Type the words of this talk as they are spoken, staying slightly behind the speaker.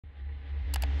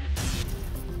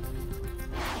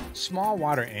Small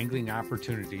water angling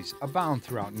opportunities abound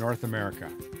throughout North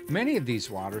America. Many of these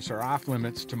waters are off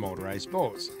limits to motorized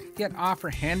boats, yet offer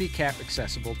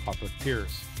handicap-accessible public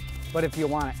piers. But if you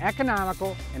want an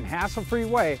economical and hassle-free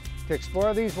way to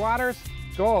explore these waters,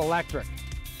 go electric.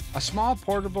 A small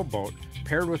portable boat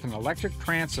paired with an electric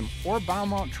transom or bow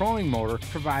mount trolling motor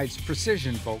provides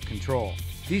precision boat control.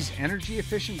 These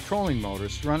energy-efficient trolling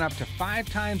motors run up to 5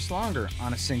 times longer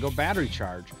on a single battery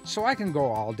charge, so I can go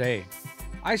all day.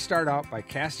 I start out by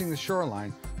casting the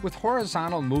shoreline with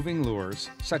horizontal moving lures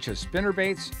such as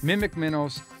spinnerbaits, mimic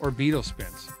minnows, or beetle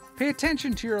spins. Pay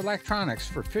attention to your electronics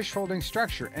for fish holding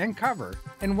structure and cover,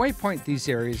 and waypoint these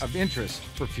areas of interest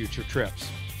for future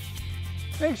trips.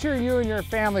 Make sure you and your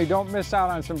family don't miss out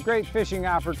on some great fishing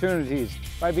opportunities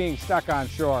by being stuck on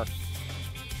shore.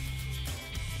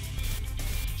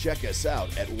 Check us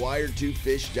out at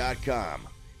wired2fish.com.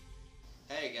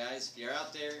 Hey guys, if you're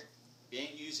out there, if you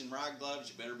ain't using rod gloves,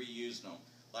 you better be using them.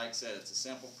 Like I said, it's a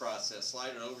simple process.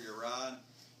 Slide it over your rod.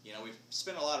 You know, we've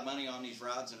spent a lot of money on these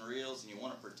rods and reels, and you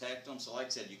want to protect them. So like I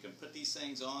said, you can put these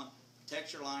things on,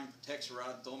 protect your line, protect your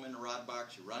rod, throw them in the rod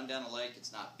box. You run down the lake,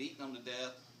 it's not beating them to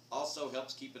death. Also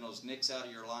helps keeping those nicks out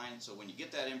of your line. So when you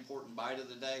get that important bite of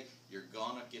the day, you're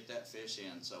going to get that fish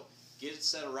in. So get a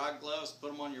set of rod gloves,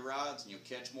 put them on your rods, and you'll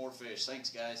catch more fish. Thanks,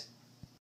 guys.